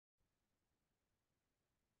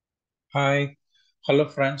Hi, hello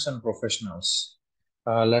friends and professionals.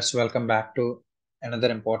 Let's welcome back to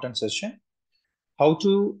another important session. How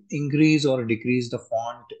to increase or decrease the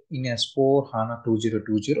font in S4 HANA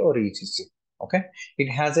 2020 or ECC. Okay,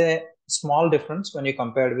 it has a small difference when you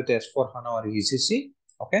compare it with S4 HANA or ECC.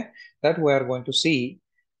 Okay, that we are going to see.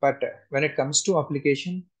 But when it comes to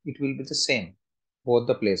application, it will be the same, both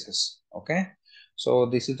the places. Okay, so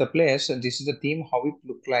this is the place, and this is the theme, how it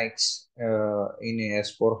look like in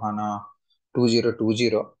S4 HANA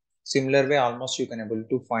 2020. Similar way, almost you can able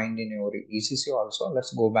to find in your ECC also.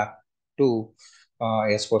 Let's go back to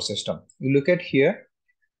S4 system. You look at here.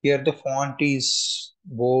 Here the font is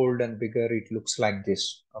bold and bigger. It looks like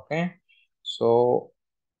this. Okay. So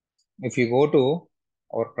if you go to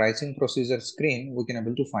our pricing procedure screen, we can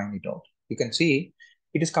able to find it out. You can see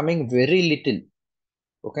it is coming very little.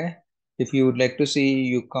 Okay. If you would like to see,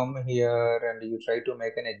 you come here and you try to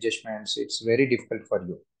make an adjustments. It's very difficult for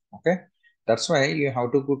you. Okay. That's why you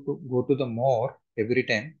have to go to the more every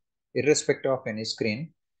time, irrespective of any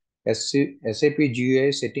screen. SAP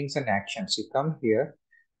GUI settings and actions. You come here.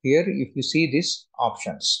 Here, if you see these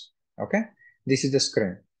options, okay, this is the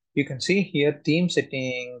screen. You can see here theme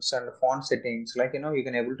settings and font settings. Like you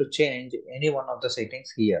can able to change any one of the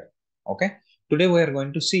settings here. Okay. Today we are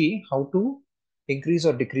going to see how to increase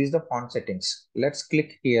or decrease the font settings. Let's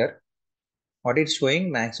click here. What it's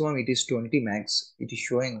showing maximum it is 20 max. It is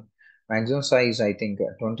showing maximum size I think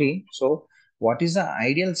 20. So what is the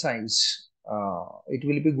ideal size? It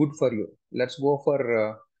will be good for you. Let's go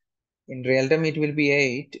for in real time it will be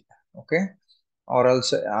 8. Okay, or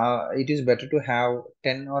else it is better to have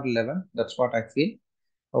 10 or 11. That's what I feel.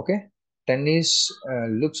 Okay, 10 is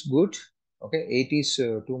looks good. Okay, 8 is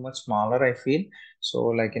too much smaller I feel. So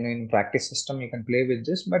like in practice system you can play with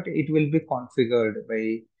this, but it will be configured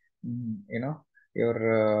by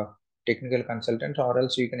your technical consultant, or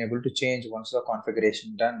else you can able to change once the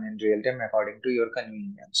configuration done in real time according to your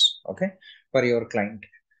convenience. Okay, for your client.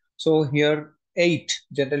 So here 8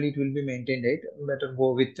 generally it will be maintained 8. Better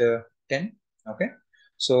go with 10. Okay,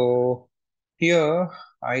 so here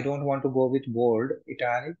I don't want to go with bold,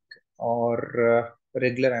 italic, or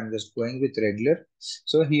regular. I'm just going with regular.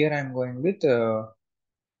 So here I'm going with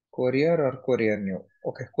Courier or Courier New.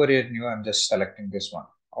 Okay, Courier New. I'm just selecting this one.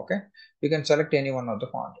 Okay, you can select any one of the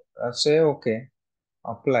font. Say okay,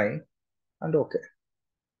 apply, and okay.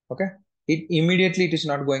 Okay, it immediately it is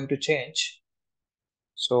not going to change.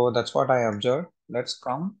 So that's what I observed. Let's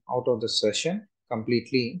come out of the session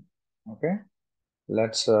completely. Okay,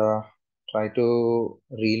 let's try to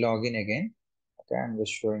re-log in again. Okay, I'm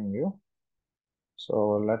just showing you.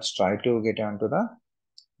 So let's try to get onto the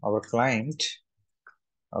our client.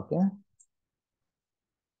 Okay.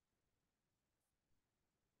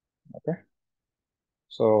 Okay.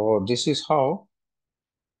 So this is how.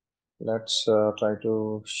 Let's try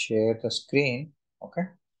to share the screen. Okay.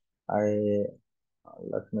 I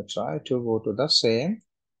let me try to go to the same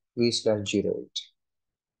v/08.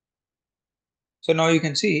 So now you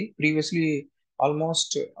can see previously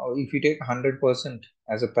almost if you take 100%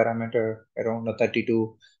 as a parameter, around 30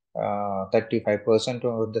 to 35%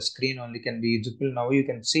 of the screen only can be visible. Now you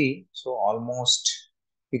can see, so almost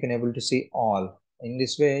you can able to see all. In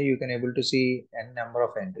this way, you can able to see n number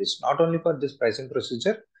of entries. Not only for this pricing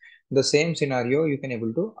procedure, the same scenario you can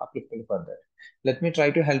able to applicable for that. Let me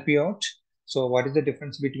try to help you out. So what is the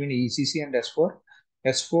difference between ECC and S4?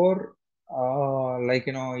 S4 like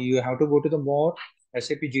you have to go to the more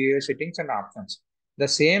SAP GUI settings and options. The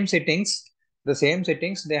same settings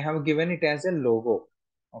they have given it as a logo.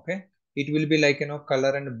 Okay, it will be like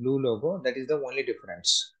color and blue logo. That is the only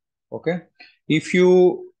difference. Okay, if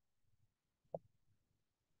you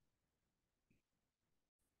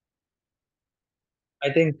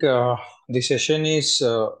I think the session is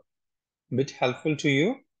bit helpful to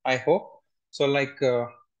you, I hope. So like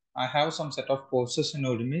I have some set of courses in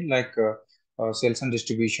Udemy, like sales and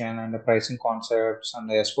distribution and the pricing concepts and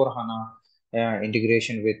the S4 HANA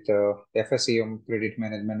integration with FSCM, credit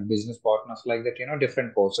management, business partners, like that,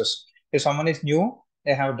 different courses. If someone is new,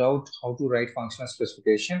 they have doubt how to write functional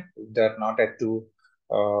specification, if they're not at to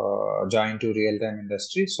join to real-time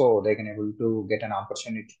industry, so they can able to get an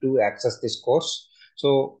opportunity to access this course.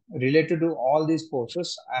 So related to all these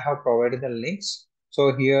courses, I have provided the links.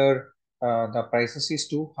 So here the prices is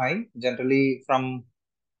too high. Generally from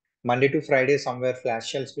Monday to Friday, somewhere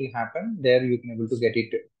flash sales will happen. There you can able to get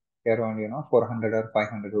it around 400 or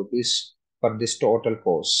 500 rupees for this total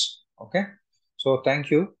course. Okay. So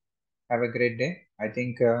thank you. Have a great day. I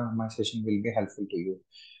think my session will be helpful to you.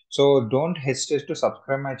 So don't hesitate to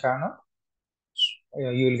subscribe my channel.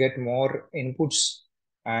 You will get more inputs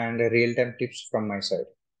and real-time tips from my side.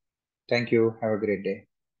 Thank you. Have a great day.